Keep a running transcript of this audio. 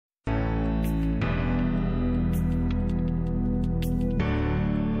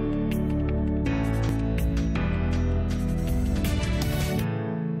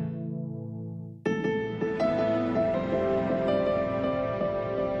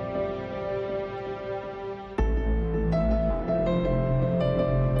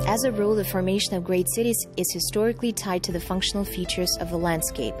As a rule, the formation of great cities is historically tied to the functional features of the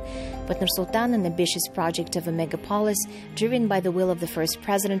landscape. But Nur-Sultan, an ambitious project of a megapolis, driven by the will of the first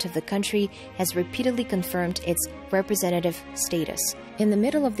president of the country, has repeatedly confirmed its representative status. In the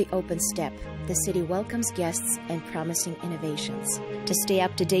middle of the open steppe, the city welcomes guests and promising innovations. To stay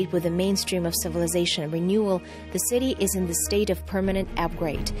up to date with the mainstream of civilization and renewal, the city is in the state of permanent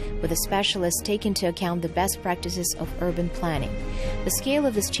upgrade, with the specialists taking into account the best practices of urban planning. The scale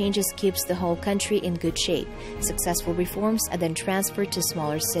of these changes keeps the whole country in good shape. Successful reforms are then transferred to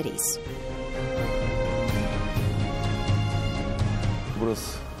smaller cities.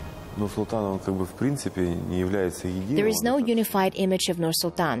 There is no unified image of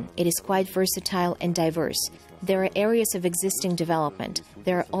Nur-Sultan. It is quite versatile and diverse. There are areas of existing development.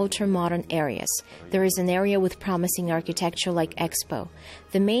 There are ultra-modern areas. There is an area with promising architecture like Expo.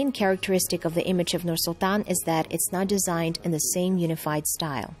 The main characteristic of the image of Nur-Sultan is that it's not designed in the same unified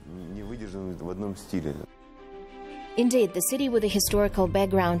style. Indeed, the city with the historical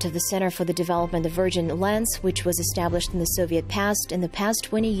background of the Center for the Development of Virgin Lands, which was established in the Soviet past, in the past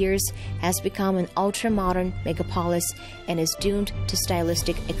 20 years has become an ultra-modern megapolis and is doomed to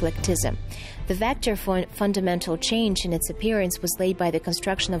stylistic eclecticism. The vector for fundamental change in its appearance was laid by the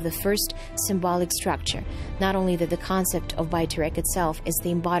construction of the first symbolic structure. Not only that the concept of Bayturek itself is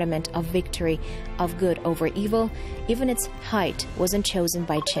the embodiment of victory of good over evil, even its height wasn't chosen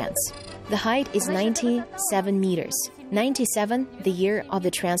by chance. The height is 97 meters. 97, the year of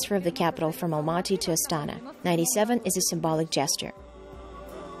the transfer of the capital from Almaty to Astana. 97 is a symbolic gesture.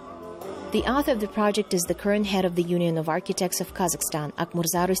 The author of the project is the current head of the Union of Architects of Kazakhstan,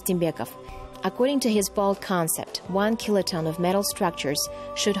 Akmurza Rustimbekov. According to his bold concept, 1 kiloton of metal structures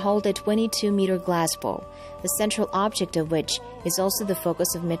should hold a 22-meter glass bowl, the central object of which is also the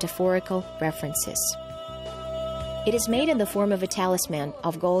focus of metaphorical references. It is made in the form of a talisman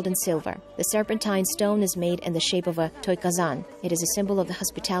of gold and silver. The serpentine stone is made in the shape of a toy kazan. It is a symbol of the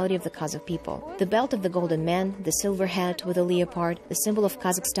hospitality of the Kazakh people. The belt of the golden man, the silver hat with a leopard, the symbol of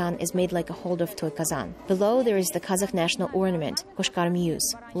Kazakhstan, is made like a holder of toy kazan. Below there is the Kazakh national ornament, koshkar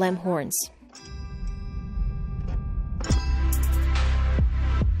muse, lamb horns.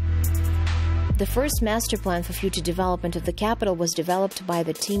 The first master plan for future development of the capital was developed by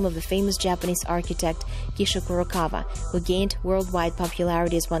the team of the famous Japanese architect Kisho Kurokawa, who gained worldwide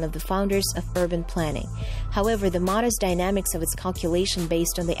popularity as one of the founders of urban planning. However, the modest dynamics of its calculation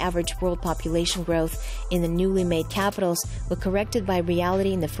based on the average world population growth in the newly made capitals were corrected by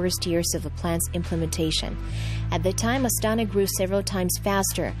reality in the first years of the plan's implementation. At the time, Astana grew several times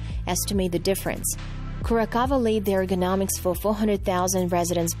faster. Estimate the difference. Kurokawa laid the ergonomics for 400,000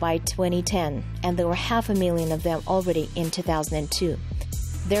 residents by 2010, and there were 500,000 of them already in 2002.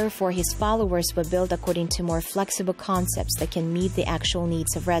 Therefore, his followers were built according to more flexible concepts that can meet the actual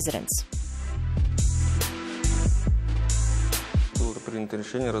needs of residents. Было принято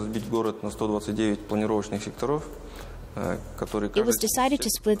решение разбить город на 129 планировочных секторов. It was decided to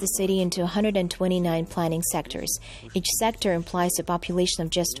split the city into 129 planning sectors. Each sector implies a population of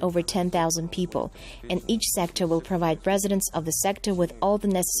just over 10,000 people, and each sector will provide residents of the sector with all the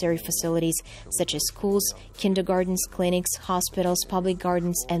necessary facilities such as schools, kindergartens, clinics, hospitals, public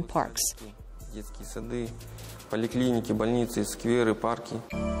gardens, and parks. Детские сады, поликлиники, больницы, скверы, парки.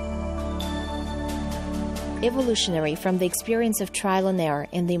 Evolutionary from the experience of trial and error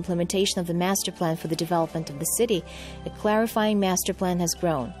in the implementation of the master plan for the development of the city, a clarifying master plan has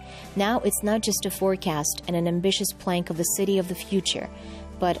grown. Now it's not just a forecast and an ambitious plank of the city of the future,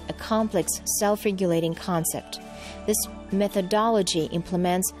 but a complex, self-regulating concept. This methodology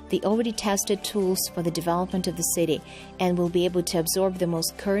implements the already tested tools for the development of the city and will be able to absorb the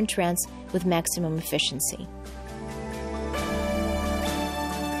most current trends with maximum efficiency.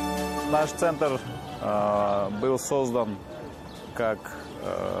 Наш центр был создан как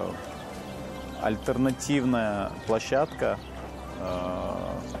альтернативная площадка,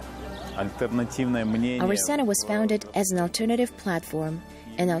 альтернативное мнение. Our center was founded as an alternative platform,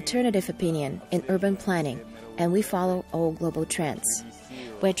 an alternative opinion in urban planning, and we follow all global trends.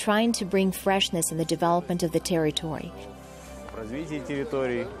 We're trying to bring freshness in the development of the territory. Развитие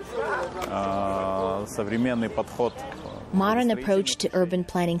территорий, современный подход. Modern approach to urban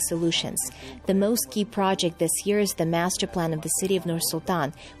planning solutions. The most key project this year is the master plan of the city of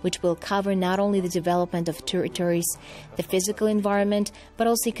Nur-Sultan, which will cover not only the development of territories, the physical environment, but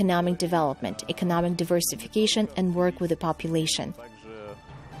also economic development, economic diversification, and work with the population.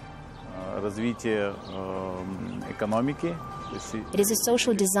 Развитие экономики. It is a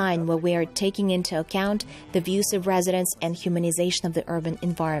social design where we are taking into account the views of residents and humanization of the urban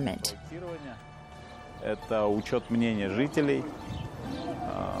environment. Это учет мнения жителей,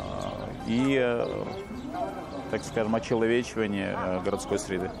 и, так скажем, очеловечивание городской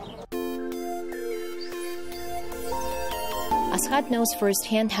среды. Ashat knows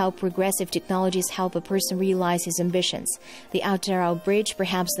firsthand how progressive technologies help a person realize his ambitions. The Attarau Bridge,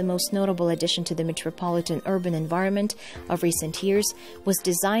 perhaps the most notable addition to the metropolitan urban environment of recent years, was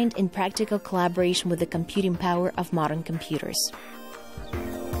designed in practical collaboration with the computing power of modern computers.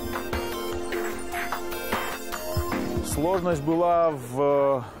 Сложность была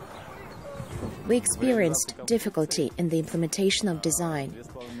в... We experienced difficulty in the implementation of design.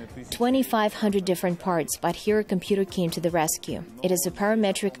 2,500 different parts, but here a computer came to the rescue. It is a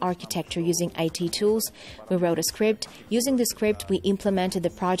parametric architecture using IT tools. We wrote a script. Using the script, we implemented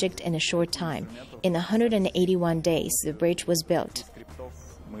the project in a short time. In 181 days, the bridge was built.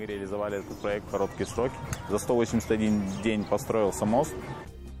 Мы реализовали этот проект в короткие сроки. За 181 день построился мост.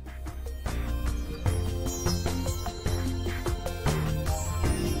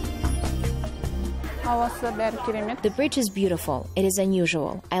 The bridge is beautiful. It is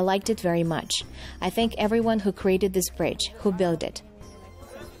unusual. I liked it very much. I thank everyone who created this bridge, who built it.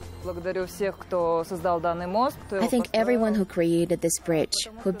 I thank everyone who created this bridge,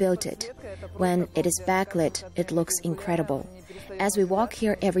 who built it. When it is backlit, it looks incredible. As we walk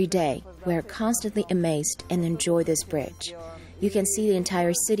here every day, we are constantly amazed and enjoy this bridge. You can see the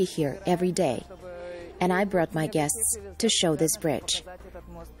entire city here every day. And I brought my guests to show this bridge.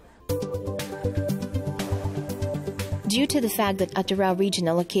 Due to the fact that Attarau region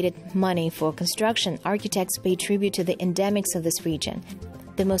allocated money for construction, architects pay tribute to the endemics of this region.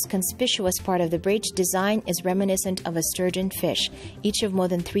 The most conspicuous part of the bridge design is reminiscent of a sturgeon fish, each of more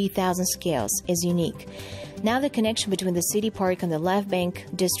than 3,000 scales, is unique. Now the connection between the city park and the left bank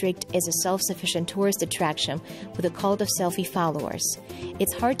district is a self-sufficient tourist attraction with a cult of selfie followers.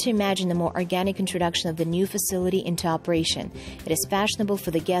 It's hard to imagine a more organic introduction of the new facility into operation. It is fashionable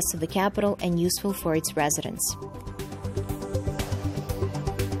for the guests of the capital and useful for its residents.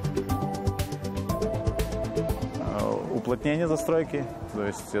 Уплотнение застройки, то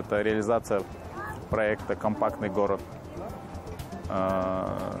есть это реализация проекта «Компактный город».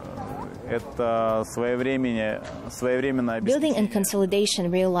 Это своевременное обеспечение. Building and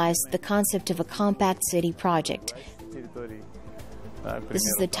consolidation realized the concept of a compact city project. This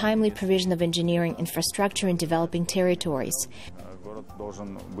is the timely provision of engineering infrastructure in developing territories.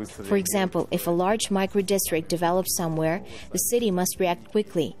 For example, if a large micro-district develops somewhere, the city must react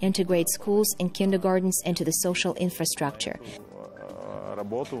quickly, integrate schools and kindergartens into the social infrastructure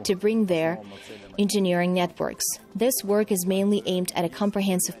to bring their engineering networks. This work is mainly aimed at a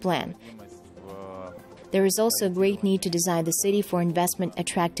comprehensive plan. There is also a great need to design the city for investment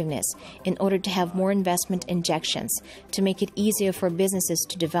attractiveness in order to have more investment injections, to make it easier for businesses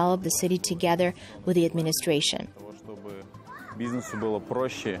to develop the city together with the administration. Бизнесу было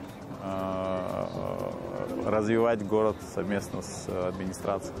проще развивать город совместно с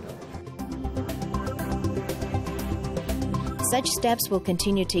администрацией. Such steps will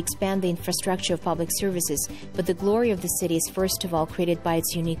continue to expand the infrastructure of public services, but the glory of the city is first of all created by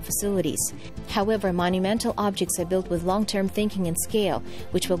its unique facilities. However, monumental objects are built with long-term thinking and scale,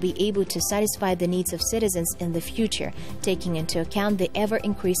 which will be able to satisfy the needs of citizens in the future, taking into account the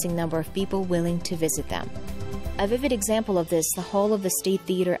ever-increasing number of people willing to visit them. A vivid example of this, the hall of the State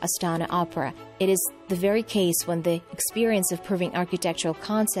Theatre Astana Opera. It is the very case when the experience of proving architectural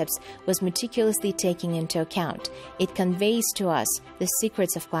concepts was meticulously taken into account. It conveys to us the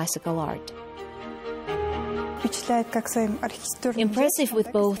secrets of classical art. Impressive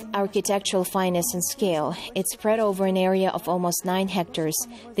with both architectural fineness and scale, it's spread over an area of almost 9 hectares.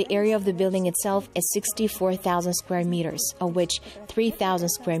 The area of the building itself is 64,000 square meters, of which 3,000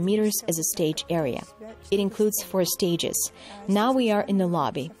 square meters is a stage area. It includes 4 stages. Now we are in the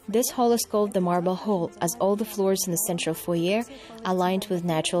lobby. This hall is called the Marble Hall, as all the floors in the central foyer are lined with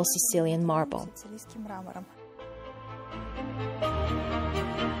natural Sicilian marble.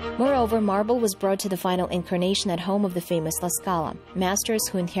 Moreover, marble was brought to the final incarnation at home of the famous La Scala. Masters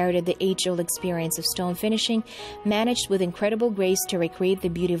who inherited the age-old experience of stone finishing managed with incredible grace to recreate the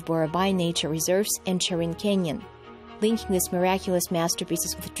beauty of Borabai nature reserves and Charin Canyon, linking these miraculous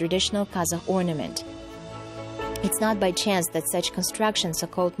masterpieces with traditional Kazakh ornament. It's not by chance that such constructions are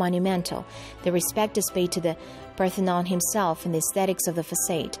called monumental. The respect is paid to the Parthenon himself in the aesthetics of the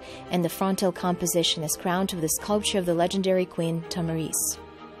facade, and the frontal composition is crowned with the sculpture of the legendary queen Tomiris.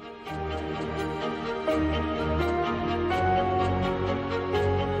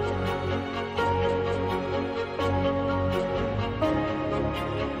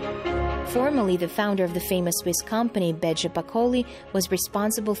 Formerly, the founder of the famous Swiss company, Bedje Pakoli, was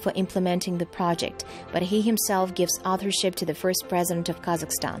responsible for implementing the project, but he himself gives authorship to the first president of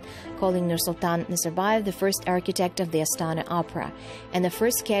Kazakhstan, calling Nur-Sultan Nazarbayev the first architect of the Astana Opera, and the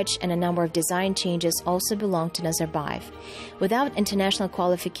first sketch and a number of design changes also belong to Nazarbayev. Without international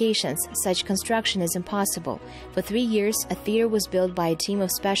qualifications, such construction is impossible. For 3 years, a theater was built by a team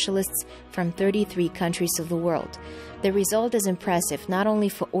of specialists from 33 countries of the world. The result is impressive not only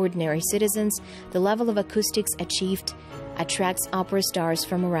for ordinary citizens, the level of acoustics achieved attracts opera stars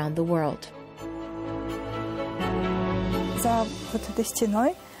from around the world.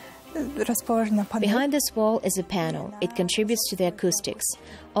 Behind this wall is a panel. It contributes to the acoustics.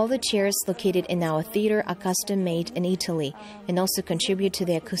 All the chairs located in our theater are custom-made in Italy and also contribute to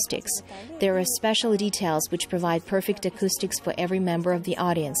the acoustics. There are special details which provide perfect acoustics for every member of the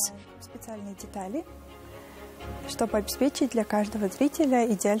audience. Чтобы обеспечить для каждого зрителя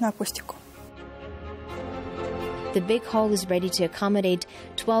идеальную акустику. The big hall is ready to accommodate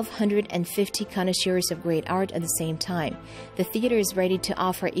 1,250 connoisseurs of great art at the same time. The theater is ready to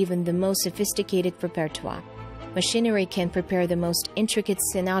offer even the most sophisticated repertoire. Machinery can prepare the most intricate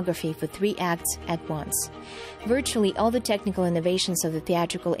scenography for 3 acts at once. Virtually all the technical innovations of the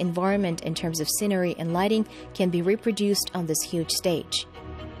theatrical environment in terms of scenery and lighting can be reproduced on this huge stage.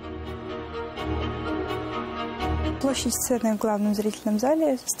 The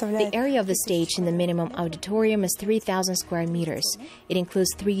area of the stage in the minimum auditorium is 3,000 square meters. It includes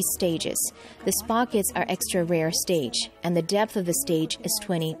 3 stages. The pockets are extra rare stage, and the depth of the stage is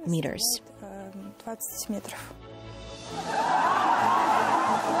 20 meters.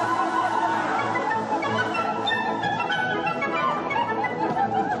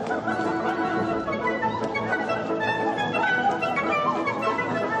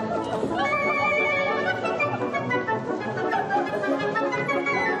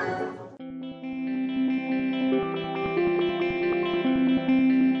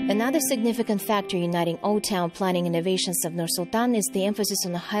 Another significant factor uniting old town planning innovations of Nur-Sultan is the emphasis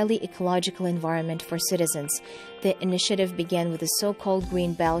on a highly ecological environment for citizens. The initiative began with the so-called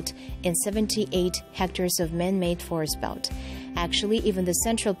Green Belt in 78 hectares of man-made forest belt. Actually, even the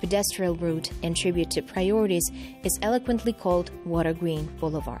central pedestrian route, in tribute to priorities, is eloquently called Water Green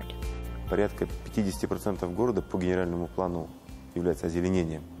Boulevard. Порядка 50% города по генеральному плану является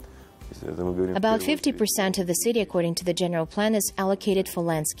озеленением. About 50% of the city, according to the general plan, is allocated for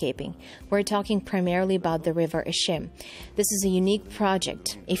landscaping. We're talking primarily about the river Ishim. This is a unique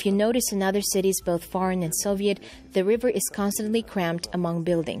project. If you notice in other cities, both foreign and Soviet, the river is constantly cramped among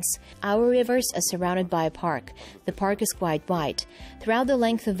buildings. Our rivers are surrounded by a park. The park is quite wide. Throughout the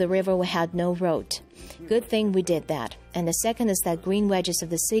length of the river, we had no road. Good thing we did that. And the second is that green wedges of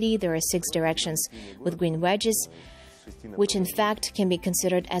the city, there are 6 directions with green wedges, which in fact can be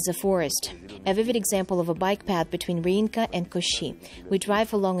considered as a forest. A vivid example of a bike path between Riinka and Koshi. We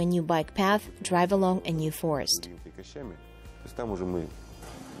drive along a new bike path, drive along a new forest. Там уже мы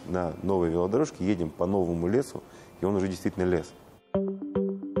на новой велодорожке едем по новому лесу, и он уже действительно лес.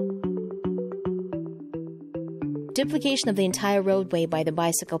 Duplication of the entire roadway by the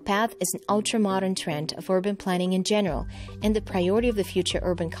bicycle path is an ultra-modern trend of urban planning in general, and the priority of the future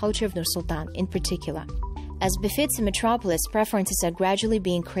urban culture of Nur-Sultan in particular. As befits a metropolis, preferences are gradually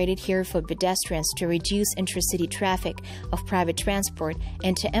being created here for pedestrians to reduce intracity traffic of private transport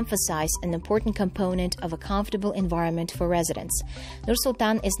and to emphasize an important component of a comfortable environment for residents.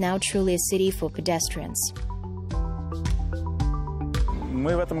 Nur-Sultan is now truly a city for pedestrians.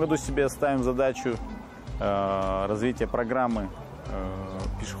 Мы в этом году себе ставим задачу развития программы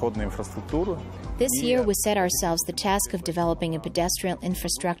пешеходной инфраструктуры. This year, we set ourselves the task of developing a pedestrian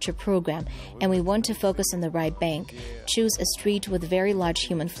infrastructure program, and we want to focus on the right bank, choose a street with very large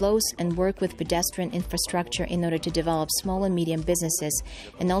human flows, and work with pedestrian infrastructure in order to develop small and medium businesses,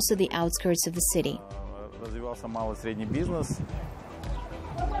 and also the outskirts of the city. Развивался малый и средний бизнес,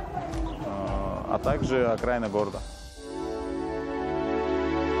 а также окраина города.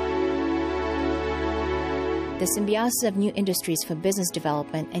 The symbiosis of new industries for business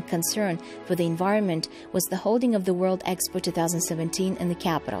development and concern for the environment was the holding of the World Expo 2017 in the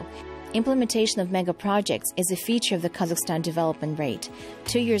capital. Implementation of mega projects is a feature of the Kazakhstan development rate.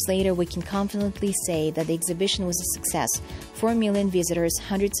 2 years later, we can confidently say that the exhibition was a success. 4 million visitors,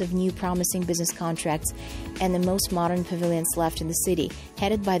 hundreds of new promising business contracts, and the most modern pavilions left in the city,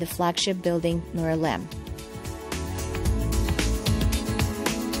 headed by the flagship building Nur-Alem.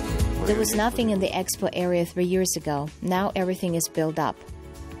 There was nothing in the expo area 3 years ago. Now everything is built up.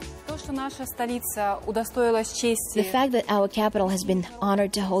 The fact that our capital has been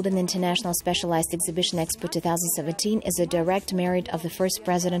honored to hold an international specialized exhibition Expo 2017 is a direct merit of the first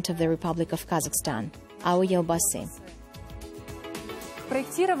president of the Republic of Kazakhstan, our Yelbasi.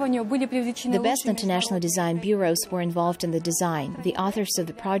 The best international design bureaus were involved in the design. The authors of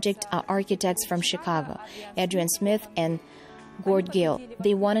the project are architects from Chicago, Adrian Smith and Gord Gill.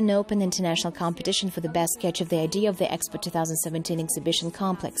 They won an open international competition for the best sketch of the idea of the Expo 2017 exhibition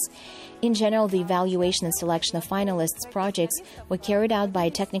complex. In general, the evaluation and selection of finalists' projects were carried out by a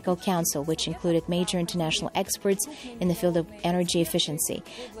technical council, which included major international experts in the field of energy efficiency.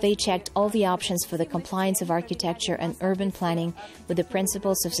 They checked all the options for the compliance of architecture and urban planning with the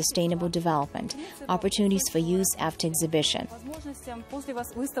principles of sustainable development, opportunities for use after exhibition.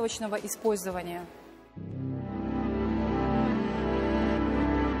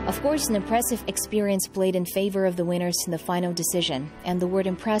 Of course, an impressive experience played in favor of the winners in the final decision, and the word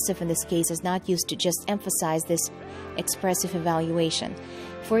impressive in this case is not used to just emphasize this expressive evaluation.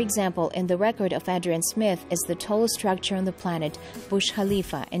 For example, in the record of Adrian Smith is the tallest structure on the planet, Burj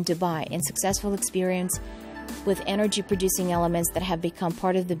Khalifa in Dubai, in successful experience with energy-producing elements that have become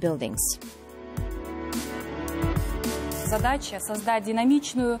part of the buildings.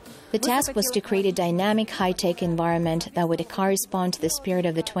 The task was to create a dynamic, high-tech environment that would correspond to the spirit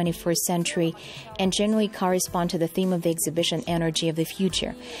of the 21st century and generally correspond to the theme of the exhibition, Energy of the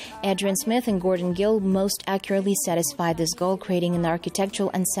Future. Adrian Smith and Gordon Gill most accurately satisfied this goal, creating an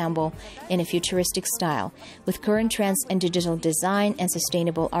architectural ensemble in a futuristic style, with current trends in digital design and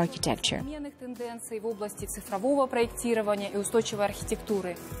sustainable architecture.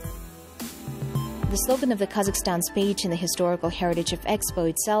 The slogan of the Kazakhstan's page in the historical heritage of Expo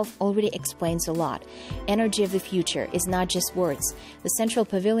itself already explains a lot. Energy of the future is not just words. The central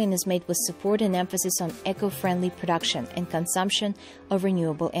pavilion is made with support and emphasis on eco-friendly production and consumption of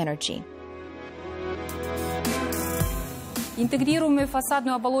renewable energy. The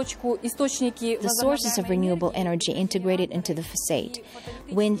sources of renewable energy integrated into the facade.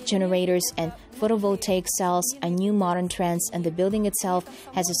 Wind generators and photovoltaic cells are new modern trends, and the building itself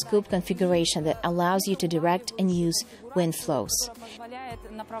has a scoop configuration that allows you to direct and use wind flows.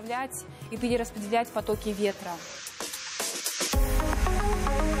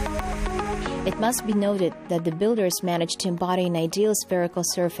 It must be noted that the builders managed to embody an ideal spherical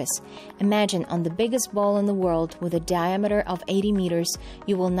surface. Imagine on the biggest ball in the world with a diameter of 80 meters,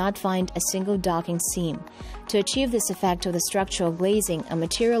 you will not find a single docking seam. To achieve this effect of the structural glazing, a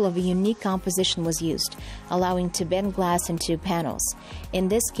material of a unique composition was used, allowing to bend glass into panels. In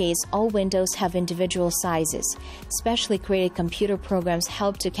this case, all windows have individual sizes. Specially created computer programs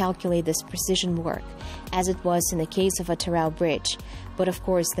help to calculate this precision work, as it was in the case of a Taral Bridge. But of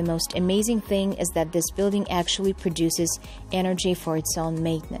course, the most amazing thing is that this building actually produces energy for its own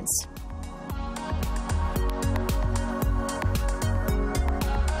maintenance.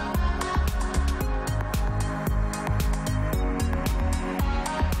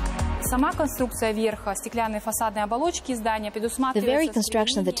 The very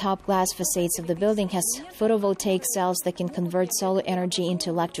construction of the top glass facades of the building has photovoltaic cells that can convert solar energy into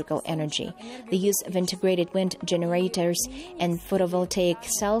electrical energy. The use of integrated wind generators and photovoltaic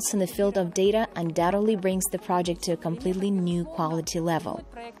cells in the field of data undoubtedly brings the project to a completely new quality level.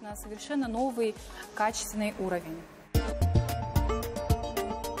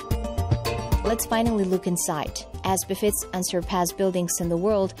 Let's finally look inside. As befits unsurpassed buildings in the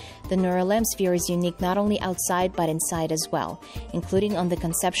world, the Nur-Alem sphere is unique not only outside but inside as well, including on the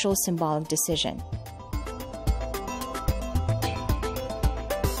conceptual symbolic decision.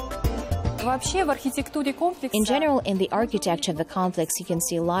 In general, in the architecture of the complex, you can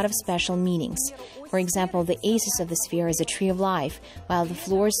see a lot of special meanings. For example, the aces of the sphere is a tree of life, while the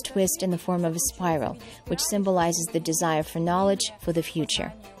floors twist in the form of a spiral, which symbolizes the desire for knowledge for the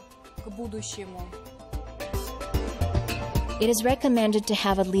future. It is recommended to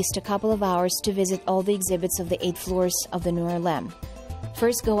have at least a couple of hours to visit all the exhibits of the 8 floors of the Nur-Alem.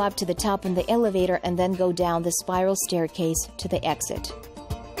 First go up to the top in the elevator and then go down the spiral staircase to the exit.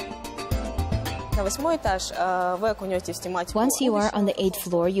 Once you are on the 8th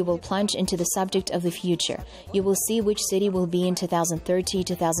floor, you will plunge into the subject of the future. You will see which city will be in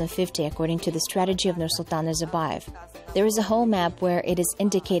 2030-2050 according to the strategy of Nur-Sultan Nazarbayev. There is a whole map where it is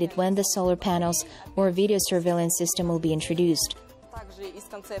indicated when the solar panels or video surveillance system will be introduced.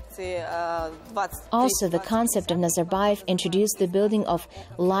 Also, the concept of Nazarbayev introduced the building of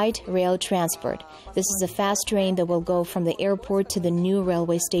light rail transport. This is a fast train that will go from the airport to the new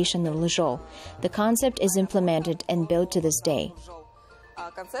railway station in Luzhou. The concept is implemented and built to this day.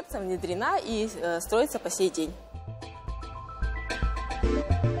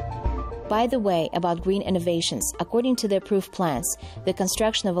 By the way, about green innovations, according to the approved plans, the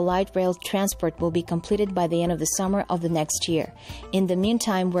construction of a light rail transport will be completed by the end of the summer of the next year. In the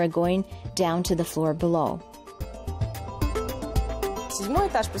meantime, we're going down to the floor below.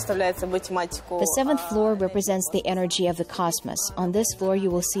 The seventh floor represents the energy of the cosmos. On this floor, you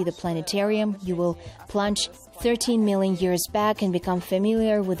will see the planetarium. You will plunge 13 million years back and become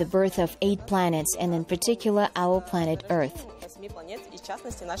familiar with the birth of 8 planets, and in particular, our planet Earth.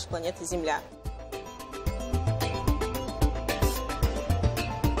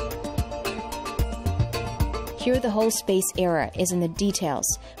 Here, the whole space era is in the details,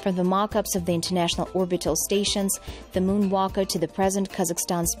 from the mock-ups of the international orbital stations, the moonwalker, to the present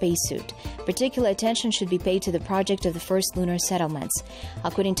Kazakhstan spacesuit. Particular attention should be paid to the project of the first lunar settlements.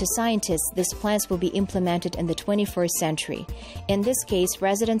 According to scientists, these plans will be implemented in the 21st century. In this case,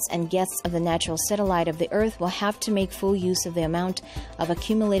 residents and guests of the natural satellite of the Earth will have to make full use of the amount of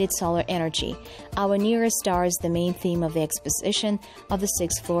accumulated solar energy. Our nearest star is the main theme of the exposition of the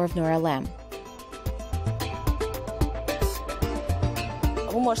 6th floor of Nur-Alem.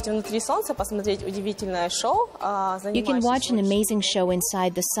 You can watch an amazing show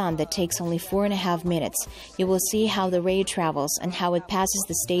inside the sun that takes only 4.5 minutes. You will see how the ray travels and how it passes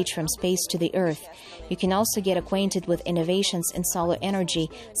the stage from space to the Earth. You can also get acquainted with innovations in solar energy,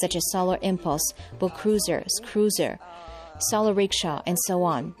 such as solar impulse, book cruiser, solar rickshaw, and so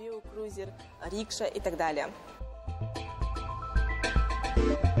on.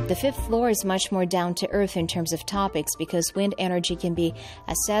 The 5th floor is much more down-to-earth in terms of topics because wind energy can be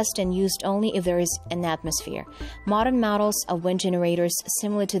assessed and used only if there is an atmosphere. Modern models of wind generators,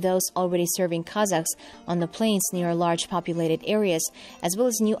 similar to those already serving Kazakhs on the plains near large populated areas, as well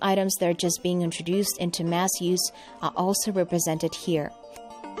as new items that are just being introduced into mass use, are also represented here.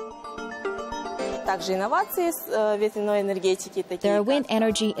 There are wind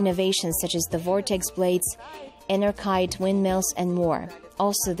energy innovations such as the vortex blades, inner kite, windmills, and more.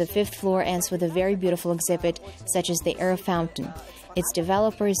 Also, the 5th floor ends with a very beautiful exhibit, such as the air fountain. Its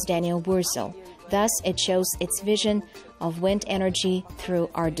developer is Daniel Wurzel. Thus, it shows its vision of wind energy through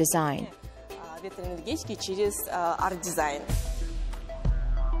art design.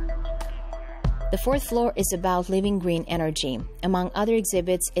 The 4th floor is about living green energy. Among other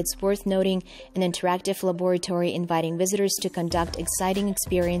exhibits, it's worth noting an interactive laboratory inviting visitors to conduct exciting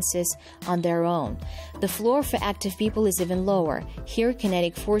experiences on their own. The floor for active people is even lower. Here,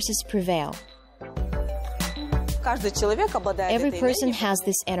 kinetic forces prevail. Every person has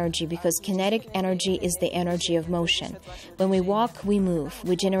this energy because kinetic energy is the energy of motion. When we walk, we move.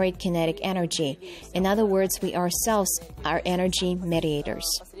 We generate kinetic energy. In other words, we ourselves are energy mediators.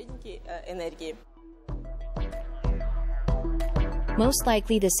 Most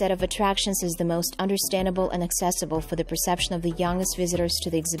likely, the set of attractions is the most understandable and accessible for the perception of the youngest visitors to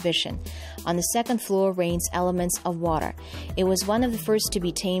the exhibition. On the 2nd floor reigns elements of water. It was one of the first to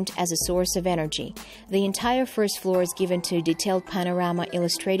be tamed as a source of energy. The entire 1st floor is given to a detailed panorama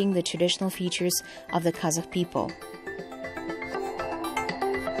illustrating the traditional features of the Kazakh people.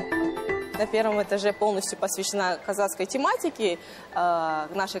 На первом этаже полностью посвящена казахской тематике,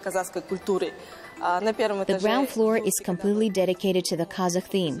 нашей казахской культуре. The ground floor is completely dedicated to the Kazakh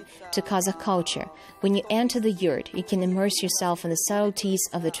theme, to Kazakh culture. When you enter the yurt, you can immerse yourself in the subtleties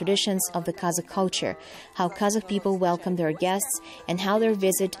of the traditions of the Kazakh culture, how Kazakh people welcome their guests, and how their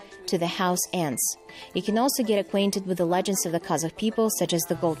visit to the house ends. You can also get acquainted with the legends of the Kazakh people, such as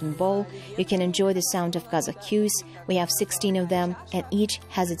the Golden Bowl. You can enjoy the sound of Kazakh cues. We have 16 of them, and each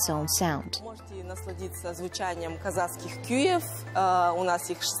has its own sound. Насладиться звучанием казахских кюев. У нас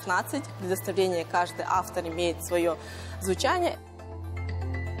их 16. Предоставление каждый автор имеет свое звучание.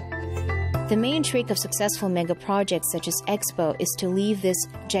 The main trick of successful mega projects such as Expo is to leave these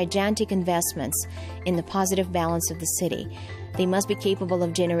gigantic investments in the positive balance of the city. They must be capable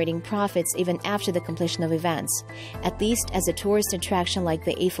of generating profits even after the completion of events, at least as a tourist attraction like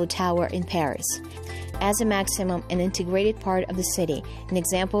the Eiffel Tower in Paris. As a maximum, an integrated part of the city, an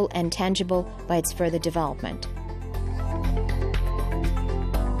example and tangible by its further development.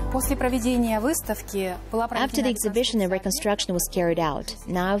 After the exhibition, a reconstruction was carried out.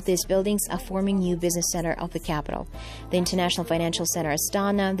 Now, these buildings are forming new business center of the capital. The International Financial Center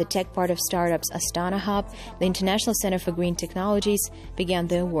Astana, the tech part of startups Astana Hub, the International Center for Green Technologies began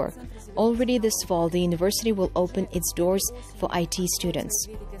their work. Already this fall, the university will open its doors for IT students.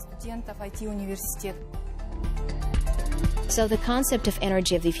 So the concept of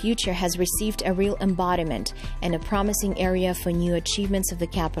energy of the future has received a real embodiment and a promising area for new achievements of the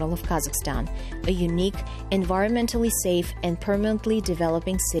capital of Kazakhstan, a unique, environmentally safe and permanently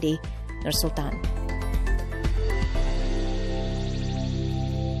developing city, Nur-Sultan.